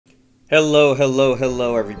Hello, hello,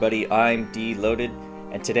 hello everybody, I'm D-Loaded,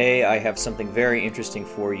 and today I have something very interesting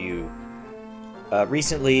for you.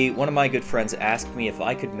 Recently, one of my good friends asked me if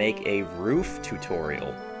I could make a roof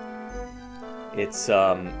tutorial. It's,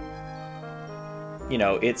 the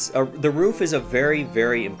roof is a very,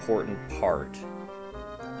 very important part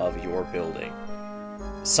of your building.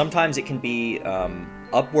 Sometimes it can be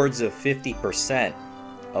upwards of 50%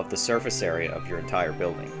 of the surface area of your entire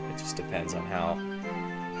building. It just depends on how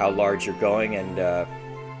large you're going and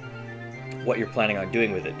what you're planning on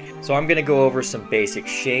doing with it. So I'm going to go over some basic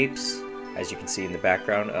shapes, as you can see in the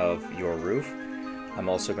background, of your roof. I'm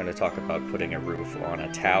also going to talk about putting a roof on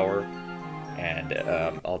a tower, and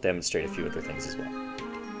I'll demonstrate a few other things as well.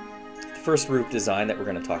 The first roof design that we're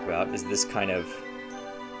going to talk about is this kind of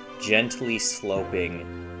gently sloping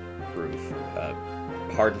roof.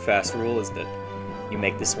 Hard and fast rule is that you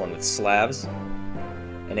make this one with slabs,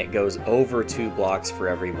 and it goes over 2 blocks for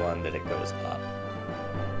every one that it goes up.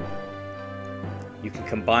 You can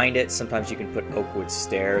combine it. Sometimes you can put oak wood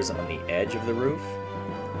stairs on the edge of the roof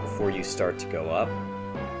before you start to go up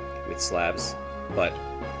with slabs, but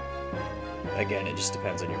again, it just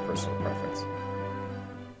depends on your personal preference.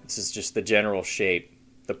 This is just the general shape,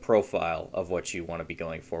 the profile of what you want to be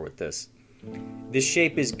going for with this. This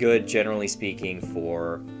shape is good, generally speaking,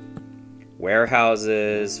 for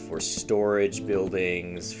warehouses, for storage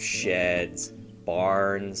buildings, sheds,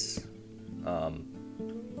 barns,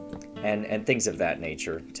 and things of that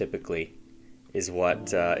nature. Typically, is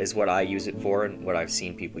what I use it for, and what I've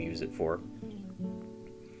seen people use it for.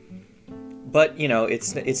 But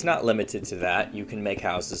it's not limited to that. You can make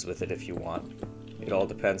houses with it if you want. It all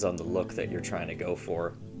depends on the look that you're trying to go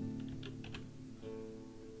for.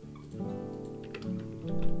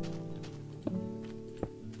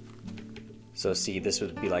 So see, this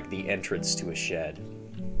would be like the entrance to a shed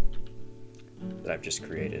that I've just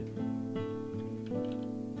created.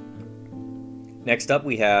 Next up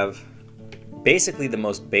we have basically the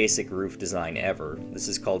most basic roof design ever. This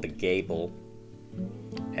is called a gable,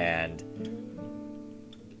 and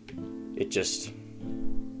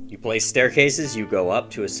you place staircases, you go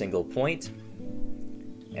up to a single point,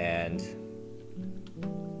 and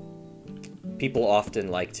people often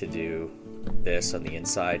like to do this on the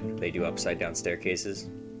inside. They do upside down staircases.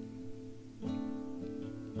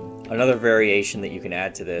 Another variation that you can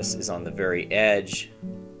add to this is on the very edge.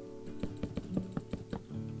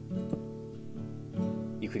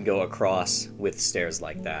 You can go across with stairs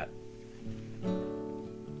like that.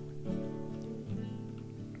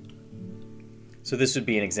 So this would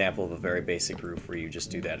be an example of a very basic roof where you just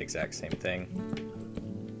do that exact same thing.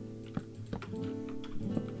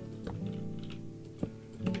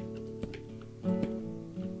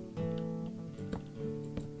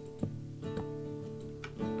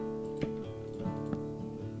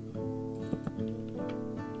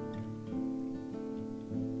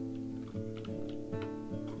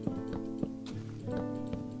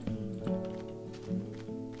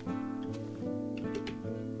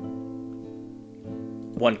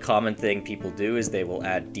 One common thing people do is they will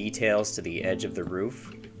add details to the edge of the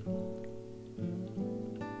roof.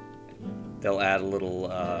 They'll add a little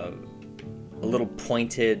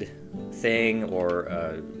pointed thing,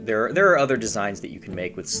 or there are other designs that you can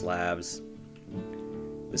make with slabs.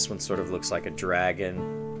 This one sort of looks like a dragon.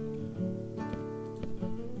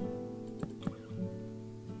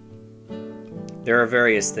 There are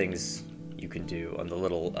various things you can do on the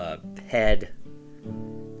little head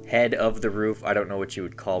of the roof. I don't know what you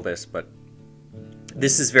would call this, but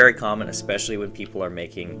this is very common, especially when people are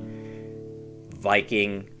making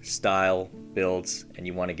Viking style builds and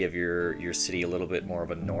you want to give your city a little bit more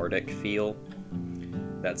of a Nordic feel.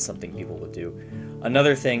 That's something people would do.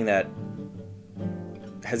 Another thing that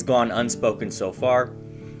has gone unspoken so far,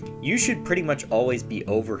 you should pretty much always be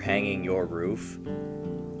overhanging your roof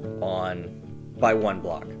by 1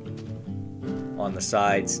 block on the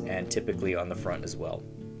sides, and typically on the front as well.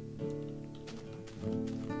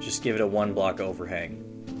 Just give it a 1 block overhang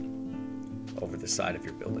over the side of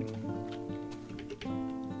your building.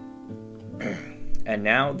 And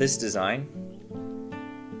now this design,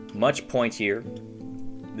 much pointier.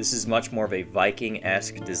 This is much more of a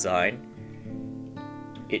Viking-esque design.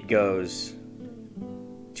 It goes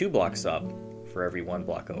 2 blocks up for every 1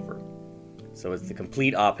 block over. So it's the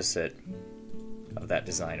complete opposite of that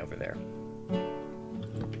design over there.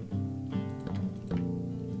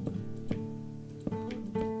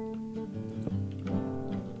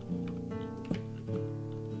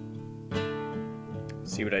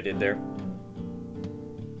 See what I did there?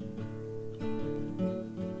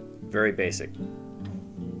 Very basic.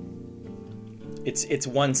 It's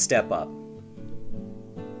 1 step up.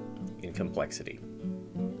 in complexity.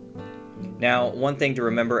 Now, one thing to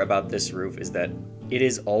remember about this roof is that it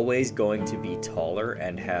is always going to be taller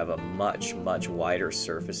and have a much, much wider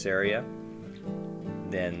surface area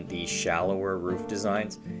than the shallower roof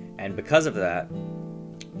designs. And because of that,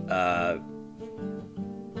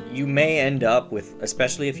 you may end up with,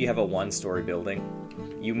 especially if you have a one-story building,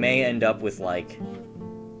 you may end up with like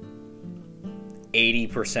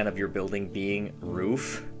 80% of your building being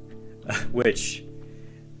roof, which,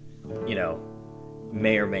 you know,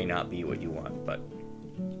 may or may not be what you want, but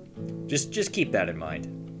just keep that in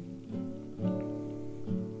mind.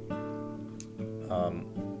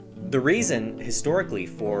 The reason historically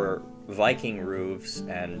for Viking roofs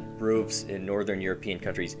and roofs in northern European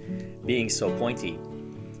countries being so pointy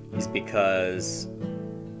is because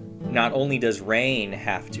not only does rain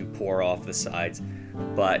have to pour off the sides,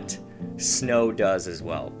 but snow does as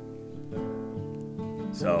well.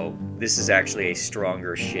 So this is actually a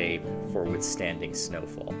stronger shape for withstanding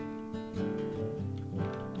snowfall.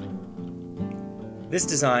 This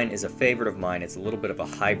design is a favorite of mine. It's a little bit of a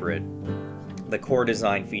hybrid. The core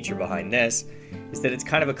design feature behind this is that it's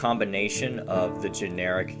kind of a combination of the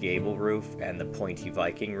generic gable roof and the pointy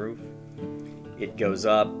Viking roof. It goes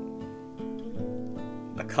up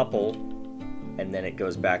a couple, and then it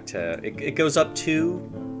goes back to, it goes up 2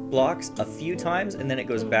 blocks a few times, and then it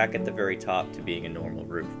goes back at the very top to being a normal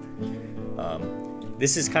roof.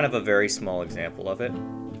 This is kind of a very small example of it.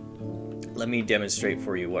 Let me demonstrate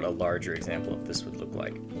for you what a larger example of this would look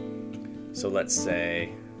like. So let's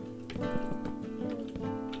say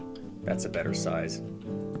that's a better size.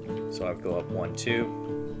 So I'll go up 1, 2,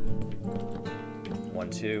 1,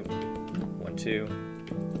 2, 1, 2,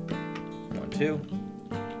 1, 2.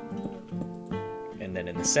 And then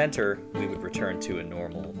in the center, we would return to a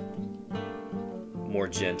normal, more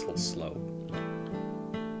gentle slope.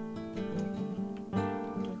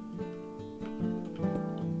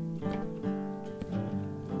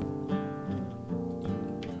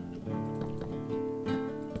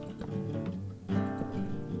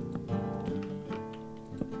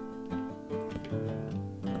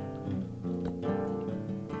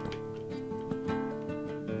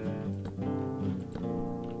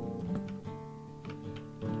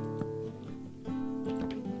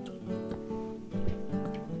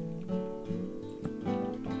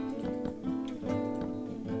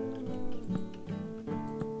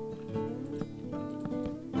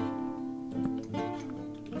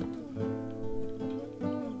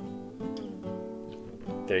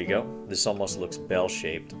 There you go. This almost looks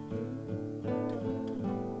bell-shaped.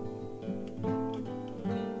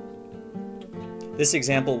 This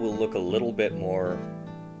example will look a little bit more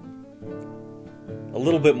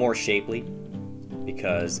shapely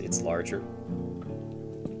because it's larger.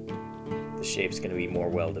 The shape's going to be more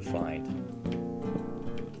well-defined.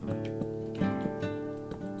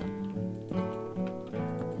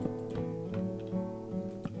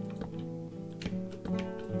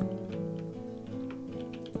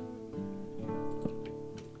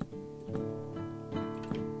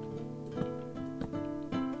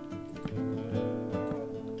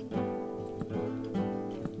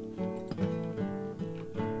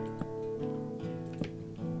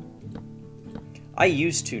 I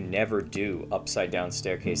used to never do upside-down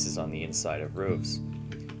staircases on the inside of roofs,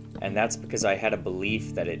 and that's because I had a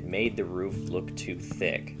belief that it made the roof look too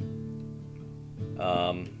thick.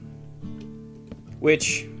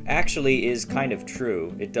 Which actually is kind of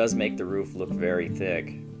true. It does make the roof look very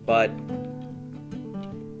thick, but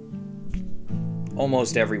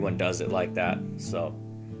almost everyone does it like that, so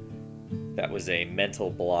that was a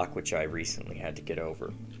mental block which I recently had to get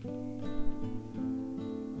over.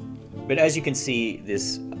 But as you can see,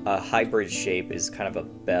 this hybrid shape is kind of a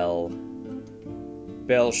bell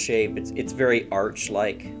shape. It's very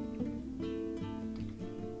arch-like.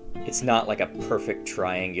 It's not like a perfect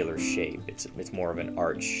triangular shape. It's more of an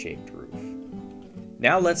arch-shaped roof.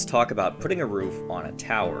 Now let's talk about putting a roof on a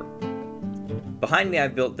tower. Behind me,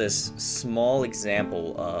 I've built this small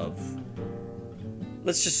example of,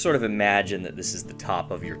 let's just sort of imagine that this is the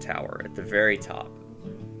top of your tower, at the very top.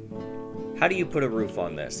 How do you put a roof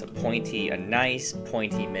on this? A nice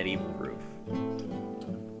pointy medieval roof.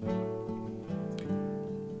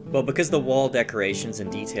 Well, because the wall decorations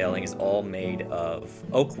and detailing is all made of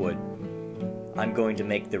oak wood, I'm going to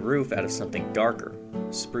make the roof out of something darker,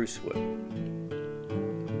 spruce wood.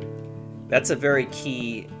 That's a very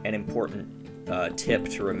key and important tip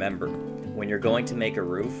to remember. When you're going to make a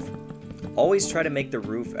roof, always try to make the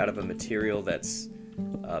roof out of a material that's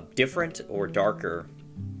different or darker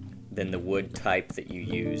than the wood type that you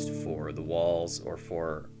used for the walls or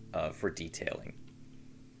for detailing.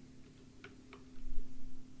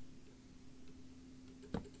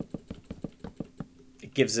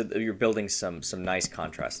 gives your building some nice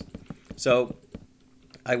contrast. So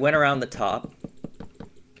I went around the top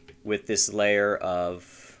with this layer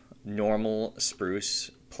of normal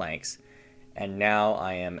spruce planks, and now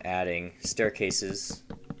I am adding staircases,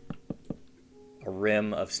 a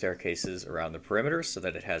rim of staircases around the perimeter so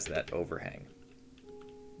that it has that overhang.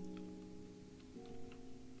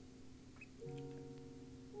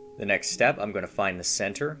 The next step, I'm going to find the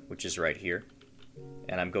center, which is right here,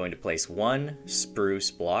 and I'm going to place one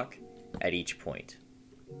spruce block at each point.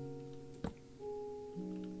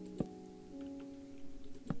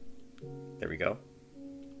 There we go.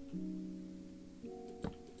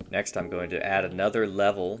 Next, I'm going to add another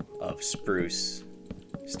level of spruce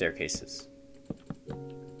staircases.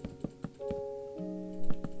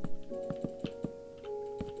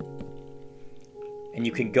 And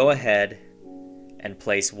you can go ahead and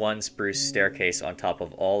place one spruce staircase on top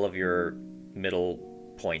of all of your middle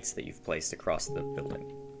points that you've placed across the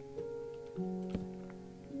building.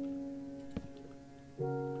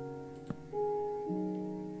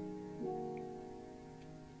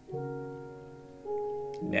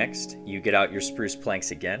 Next, you get out your spruce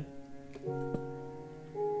planks again,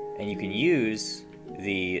 and you can use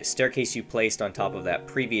the staircase you placed on top of that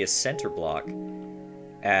previous center block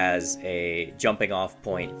as a jumping off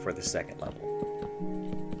point for the second level.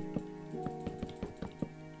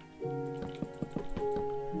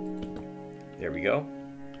 There we go.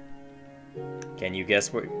 Can you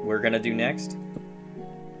guess what we're gonna do next?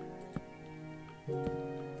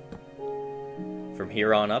 From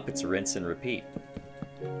here on up, it's rinse and repeat.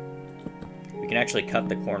 We can actually cut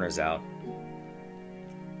the corners out.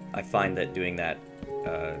 I find that doing that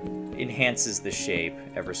enhances the shape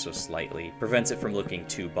ever so slightly, prevents it from looking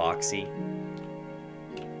too boxy.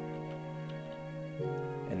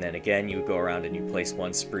 And then again, you go around and you place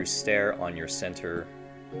one spruce stair on your center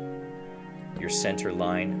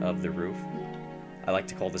line of the roof. I like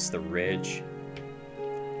to call this the ridge.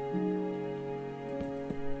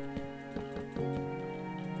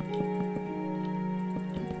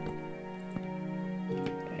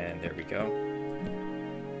 And there we go.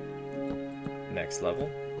 Next level.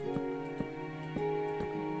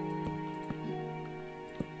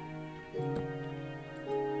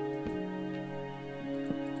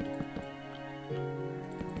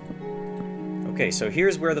 Okay, so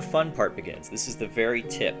here's where the fun part begins. This is the very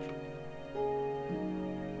tip.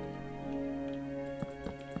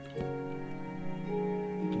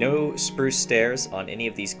 No spruce stairs on any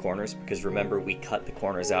of these corners, because remember, we cut the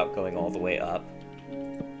corners out going all the way up.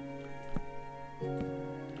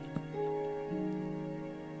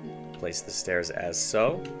 Place the stairs as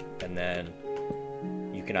so, and then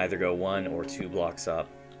you can either go 1 or 2 blocks up,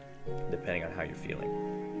 depending on how you're feeling.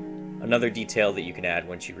 Another detail that you can add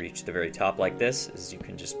once you reach the very top like this is you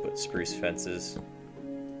can just put spruce fences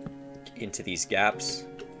into these gaps,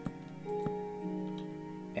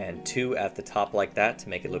 and 2 at the top like that to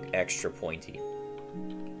make it look extra pointy.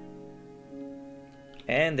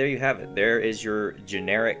 And there you have it. There is your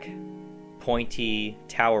generic pointy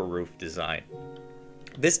tower roof design.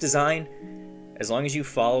 This design, as long as you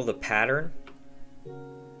follow the pattern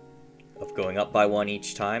of going up by 1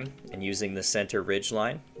 each time and using the center ridge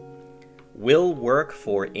line, will work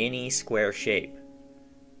for any square shape.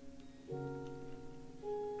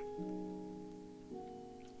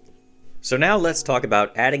 So now let's talk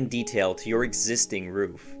about adding detail to your existing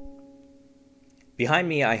roof. Behind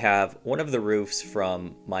me I have one of the roofs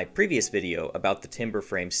from my previous video about the timber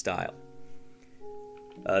frame style.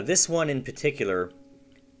 This one in particular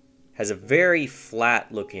has a very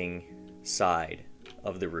flat looking side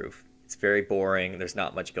of the roof. It's very boring, there's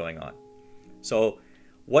not much going on. So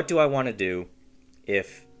what do I want to do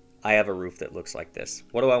if I have a roof that looks like this?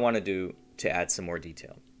 What do I want to do to add some more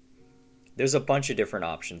detail? There's a bunch of different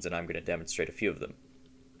options, and I'm going to demonstrate a few of them.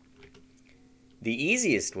 The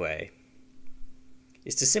easiest way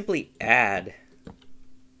is to simply add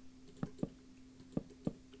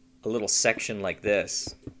a little section like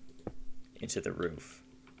this into the roof,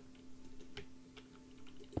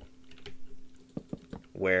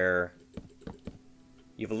 where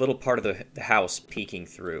you have a little part of the house peeking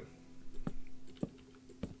through.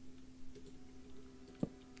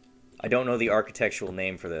 I don't know the architectural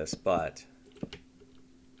name for this, but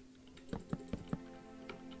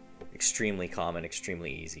extremely common,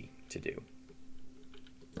 extremely easy to do.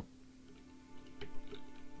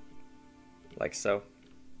 Like so.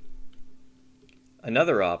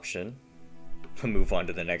 Another option, we'll move on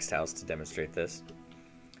to the next house to demonstrate this,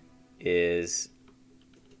 is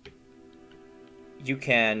you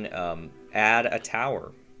can add a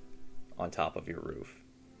tower on top of your roof.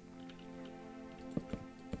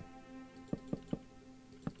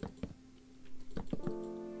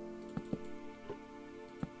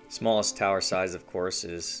 Smallest tower size, of course,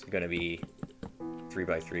 is going to be 3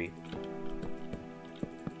 by 3.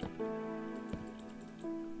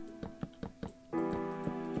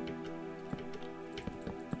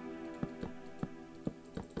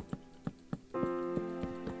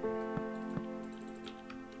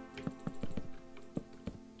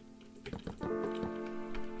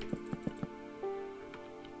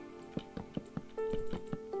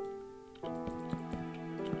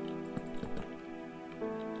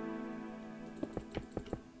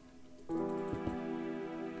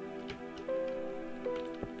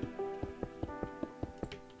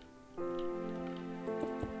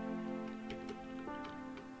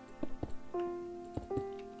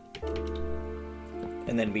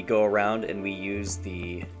 And then we go around and we use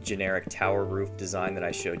the generic tower roof design that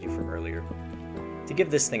I showed you from earlier to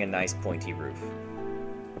give this thing a nice pointy roof.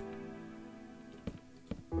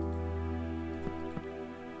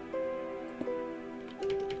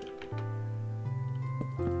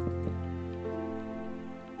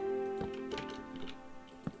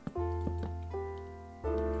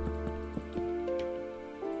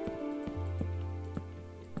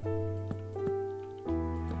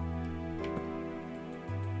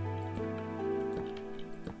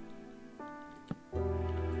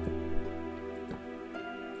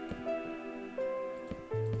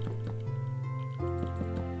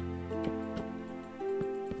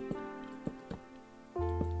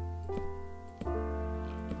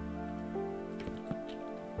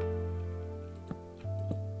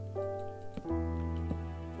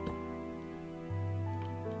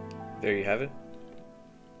 There you have it.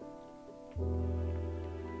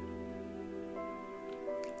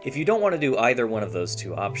 If you don't want to do either one of those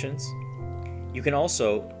two options, you can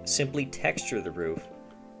also simply texture the roof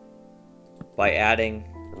by adding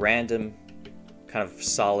random kind of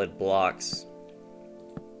solid blocks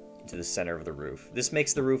into the center of the roof. This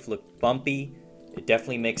makes the roof look bumpy. It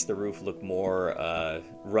definitely makes the roof look more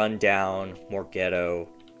run down, more ghetto.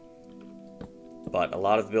 But a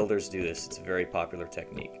lot of builders do this. It's a very popular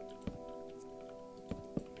technique.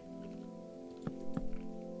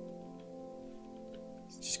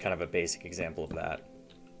 Just kind of a basic example of that.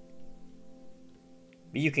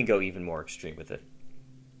 But you can go even more extreme with it.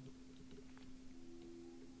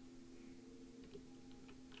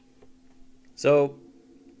 So,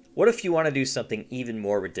 what if you want to do something even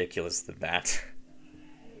more ridiculous than that?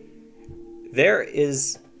 There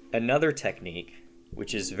is another technique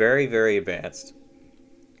which is very, very advanced,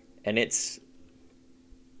 and it's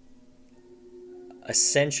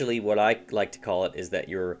essentially what I like to call it is that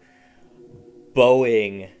you're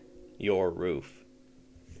bowing your roof.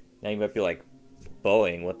 Now you might be like,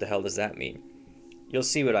 bowing, what the hell does that mean? You'll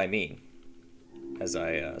see what I mean as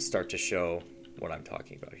I start to show what I'm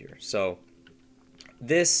talking about here. So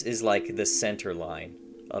this is like the center line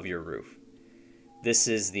of your roof. This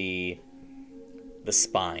is the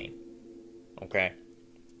spine, okay?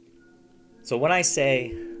 So when I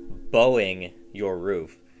say bowing your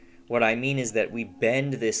roof, what I mean is that we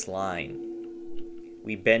bend this line.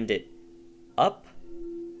 We bend it up,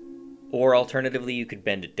 or alternatively you could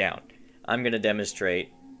bend it down. I'm going to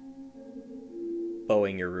demonstrate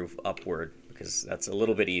bowing your roof upward because that's a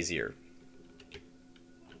little bit easier.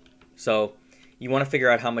 So you want to figure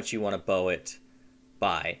out how much you want to bow it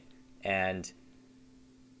by, and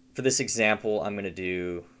for this example I'm going to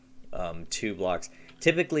do 2 blocks.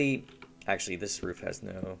 Typically, actually this roof has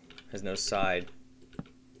no side.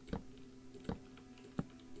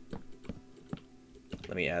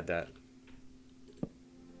 Let me add that.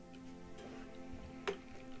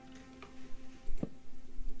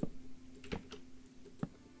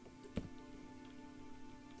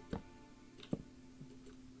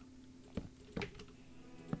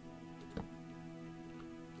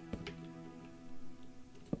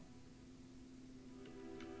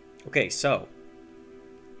 Okay, so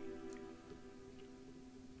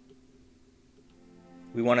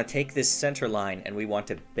we want to take this center line and we want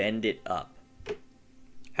to bend it up.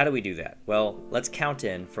 How do we do that? Well, let's count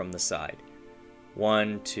in from the side.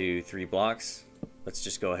 1, 2, 3 blocks. Let's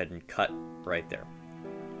just go ahead and cut right there.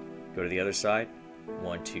 Go to the other side.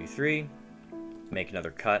 1, 2, 3. Make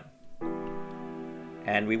another cut.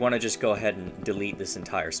 And we want to just go ahead and delete this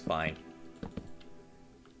entire spine.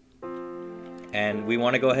 And we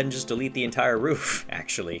want to go ahead and just delete the entire roof,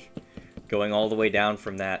 actually, going all the way down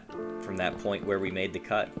from that point where we made the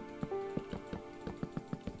cut.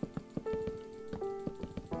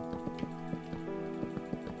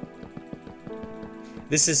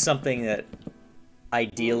 This is something that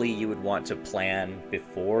ideally you would want to plan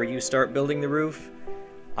before you start building the roof.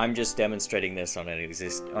 I'm just demonstrating this on an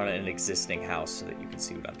existing house so that you can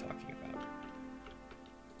see what I'm talking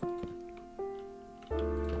about.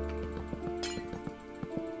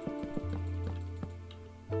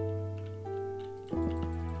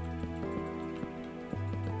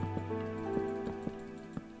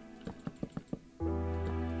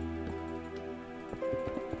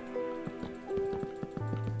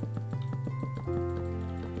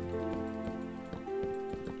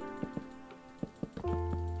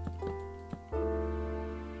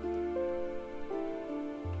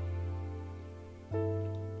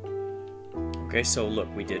 Okay, so look,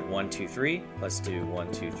 we did 1, 2, 3. Let's do 1,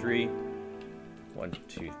 2, 3. 1,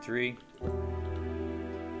 2, 3.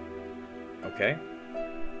 Okay.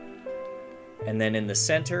 And then in the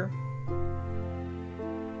center,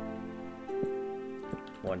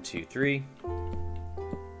 1, 2, 3.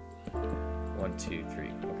 1, 2, 3.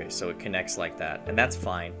 Okay, so it connects like that, and that's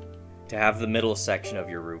fine. To have the middle section of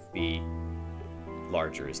your roof be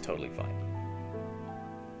larger is totally fine.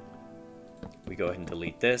 We go ahead and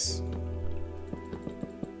delete this.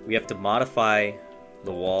 We have to modify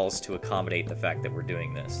the walls to accommodate the fact that we're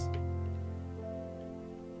doing this.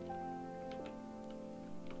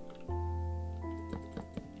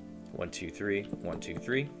 One, two, three. 1, 2,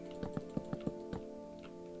 3.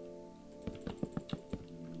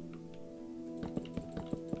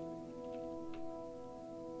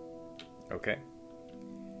 Okay.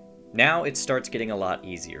 Now it starts getting a lot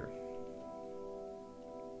easier.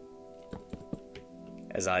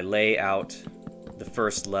 As I lay out the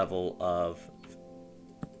first level of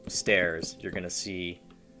stairs, you're going to see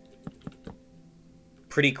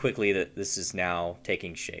pretty quickly that this is now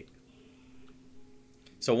taking shape.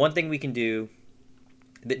 So one thing we can do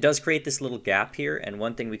that does create this little gap here, and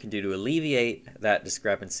one thing we can do to alleviate that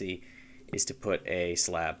discrepancy is to put a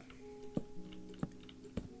slab.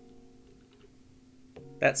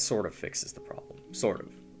 That sort of fixes the problem, sort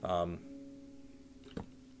of.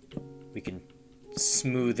 We can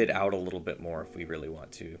smooth it out a little bit more if we really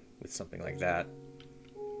want to with something like that.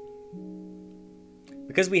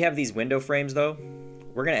 Because we have these window frames though,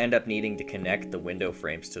 we're going to end up needing to connect the window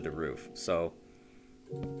frames to the roof. So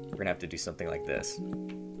we're going to have to do something like this,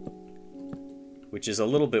 which is a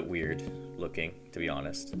little bit weird looking, to be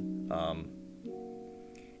honest.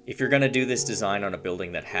 If you're going to do this design on a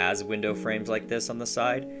building that has window frames like this on the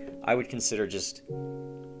side, I would consider just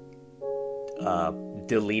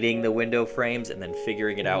deleting the window frames and then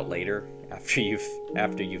figuring it out later after you've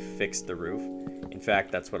fixed the roof. In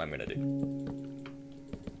fact, that's what I'm going to do.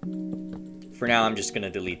 For now, I'm just going to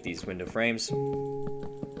delete these window frames,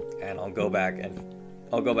 and I'll go back and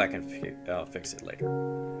fix it later.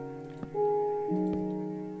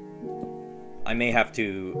 I may have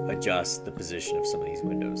to adjust the position of some of these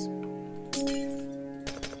windows.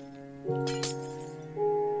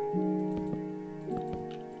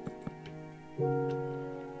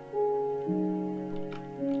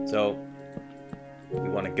 So we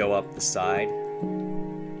want to go up the side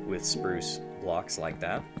with spruce blocks like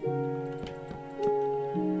that.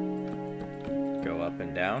 Go up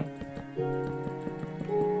and down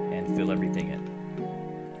and fill everything in.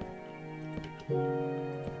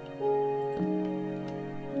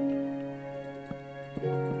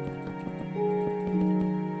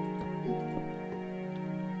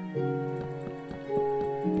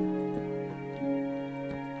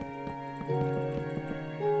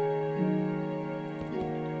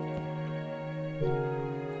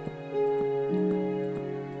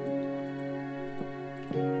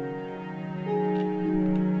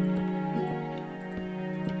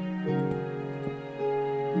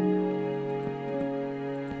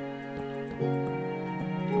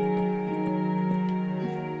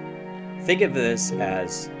 Think of this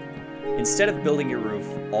as, instead of building your roof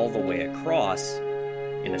all the way across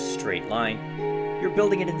in a straight line, you're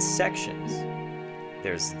building it in sections.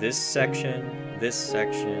 There's this section, this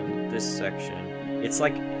section, this section. It's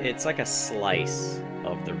like a slice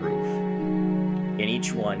of the roof, and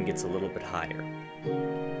each one gets a little bit higher.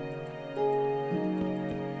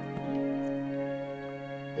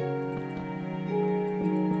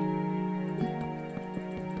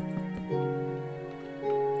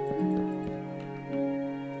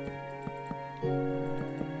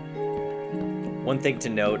 One thing to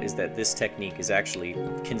note is that this technique is actually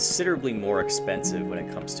considerably more expensive when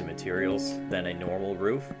it comes to materials than a normal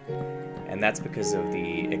roof, and that's because of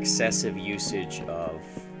the excessive usage of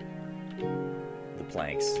the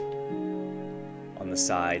planks on the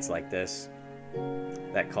sides like this.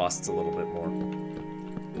 That costs a little bit more.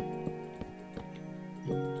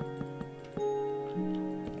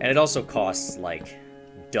 And it also costs like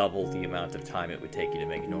double the amount of time it would take you to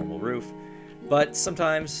make a normal roof, but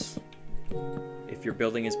sometimes if your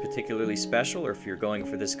building is particularly special, or if you're going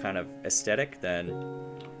for this kind of aesthetic, then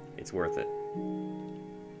it's worth it.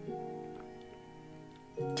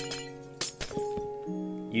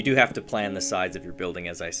 You do have to plan the sides of your building,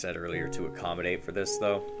 as I said earlier, to accommodate for this,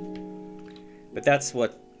 though. But that's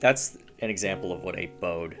an example of what a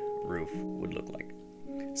bowed roof would look like.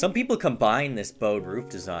 Some people combine this bowed roof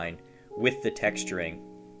design with the texturing,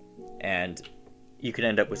 and you could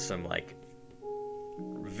end up with some like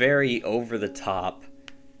very over-the-top,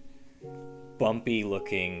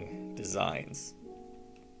 bumpy-looking designs.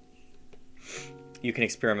 you can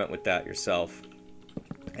experiment with that yourself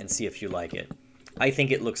and see if you like it. I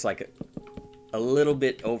think it looks like a little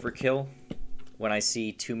bit overkill when I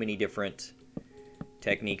see too many different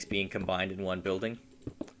techniques being combined in one building.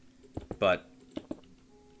 But,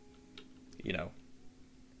 you know,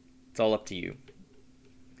 it's all up to you.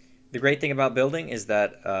 The great thing about building is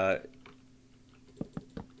that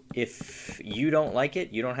if you don't like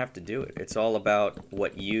it, you don't have to do it. It's all about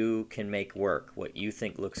what you can make work, what you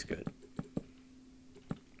think looks good.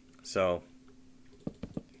 So,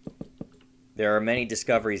 there are many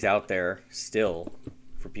discoveries out there still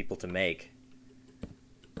for people to make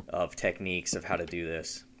of techniques of how to do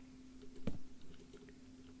this.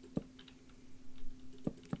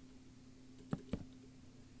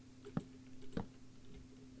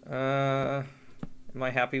 Am I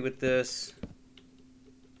happy with this?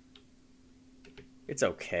 It's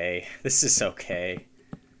okay. This is okay.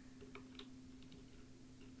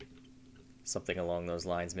 Something along those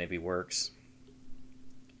lines maybe works.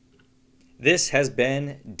 This has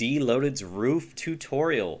been Deloaded's roof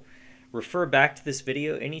tutorial. Refer back to this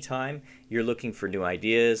video anytime you're looking for new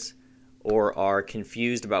ideas or are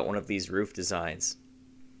confused about one of these roof designs.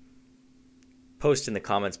 Post in the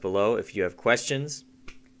comments below if you have questions.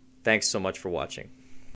 Thanks so much for watching.